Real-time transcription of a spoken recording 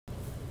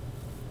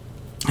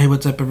Hey,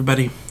 what's up,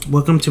 everybody?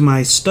 Welcome to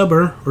my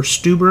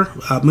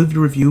Stuber movie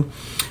review.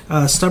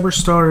 Stuber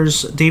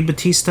stars Dave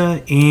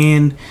Bautista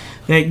and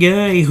that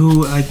guy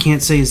who I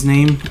can't say his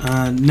name,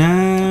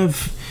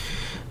 Nav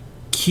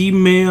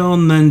Kimail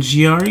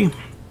Nanjiani.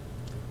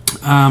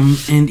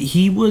 And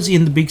he was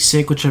in The Big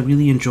Sick, which I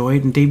really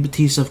enjoyed. And Dave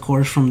Bautista, of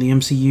course, from the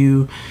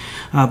MCU,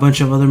 a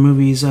bunch of other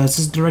movies. This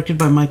is directed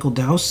by Michael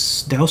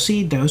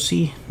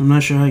Dowsey. I'm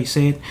not sure how you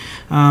say it.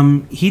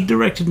 He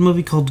directed a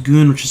movie called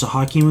Goon, which is a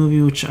hockey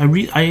movie, which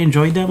I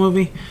enjoyed that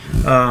movie.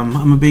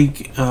 I'm a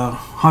big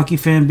hockey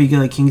fan, big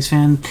Kings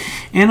fan,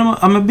 and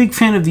I'm a big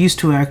fan of these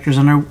two actors,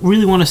 and I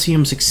really want to see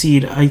them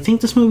succeed. I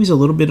think this movie's a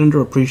little bit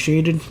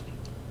underappreciated.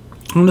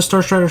 On the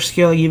Star Strider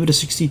scale, I give it a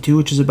 62,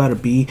 which is about a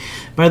B.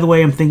 By the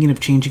way, I'm thinking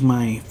of changing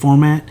my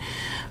format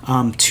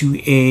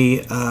to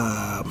a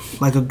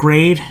like a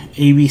grade,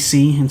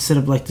 ABC, instead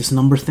of like this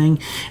number thing.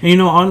 And you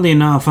know, oddly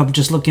enough, I'm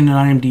just looking at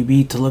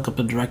IMDb to look up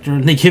the director,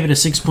 and they give it a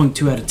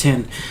 6.2 out of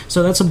 10.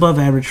 So that's above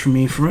average for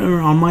me.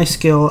 On my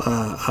scale,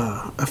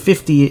 a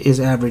 50 is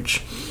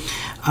average.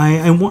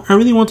 I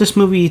really want this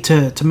movie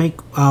to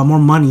make more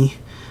money.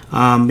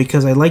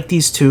 Because I like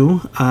these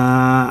two.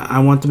 I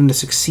want them to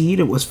succeed.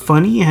 It was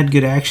funny. It had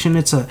good action.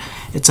 It's a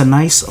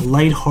nice,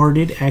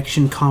 lighthearted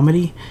action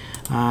comedy.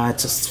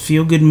 It's a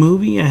feel-good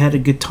movie. I had a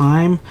good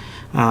time.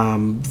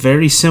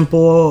 Very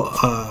simple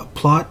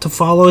plot to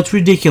follow. It's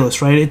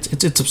ridiculous, right?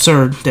 It's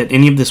absurd that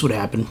any of this would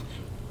happen.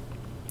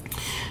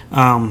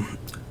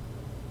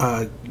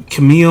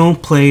 Camille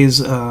plays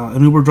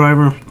an Uber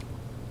driver.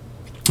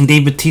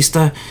 Dave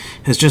Bautista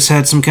has just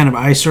had some kind of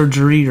eye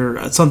surgery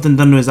or something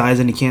done to his eyes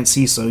and he can't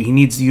see, so he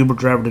needs the Uber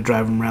driver to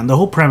drive him around. The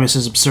whole premise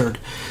is absurd,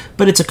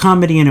 but it's a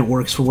comedy and it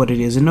works for what it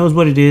is. It knows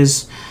what it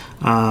is,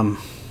 and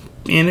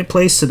it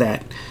plays to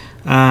that.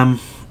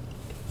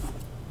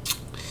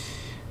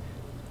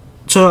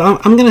 So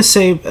I'm going to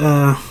say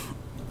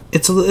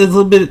it's a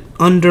little bit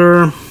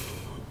under... I'm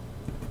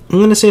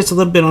going to say it's a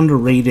little bit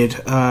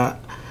underrated, or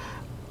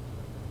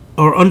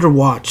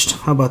underwatched.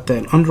 How about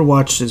that?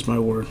 Underwatched is my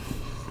word.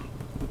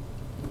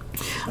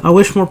 I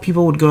wish more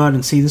people would go out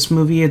and see this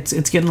movie. It's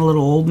getting a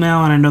little old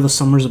now, and I know the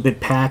summer's a bit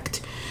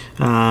packed.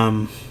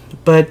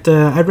 But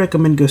I'd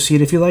recommend go see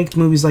it. If you like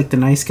movies like The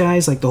Nice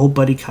Guys, like the whole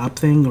buddy cop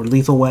thing, or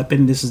Lethal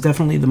Weapon, this is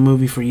definitely the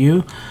movie for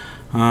you.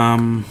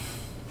 Yeah,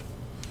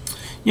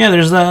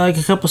 there's like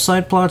a couple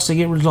side plots that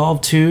get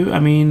resolved too. I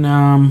mean,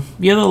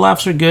 yeah, the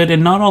laughs are good,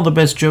 and not all the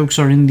best jokes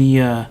are in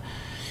the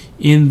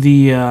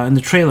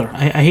trailer.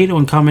 I hate it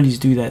when comedies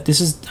do that.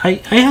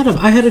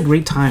 I had a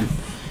great time.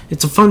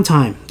 It's a fun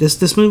time.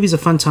 This movie's a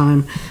fun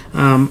time.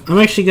 I'm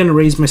actually going to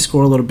raise my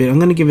score a little bit. I'm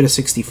going to give it a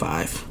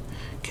 65.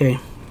 Okay.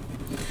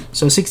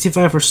 So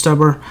 65 for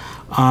Stuber.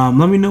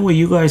 Let me know what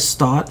you guys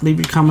thought. Leave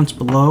your comments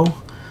below.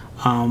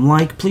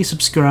 Please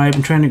subscribe.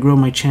 I'm trying to grow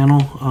my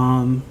channel.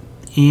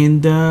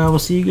 And we'll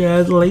see you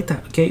guys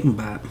later. Okay,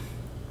 bye.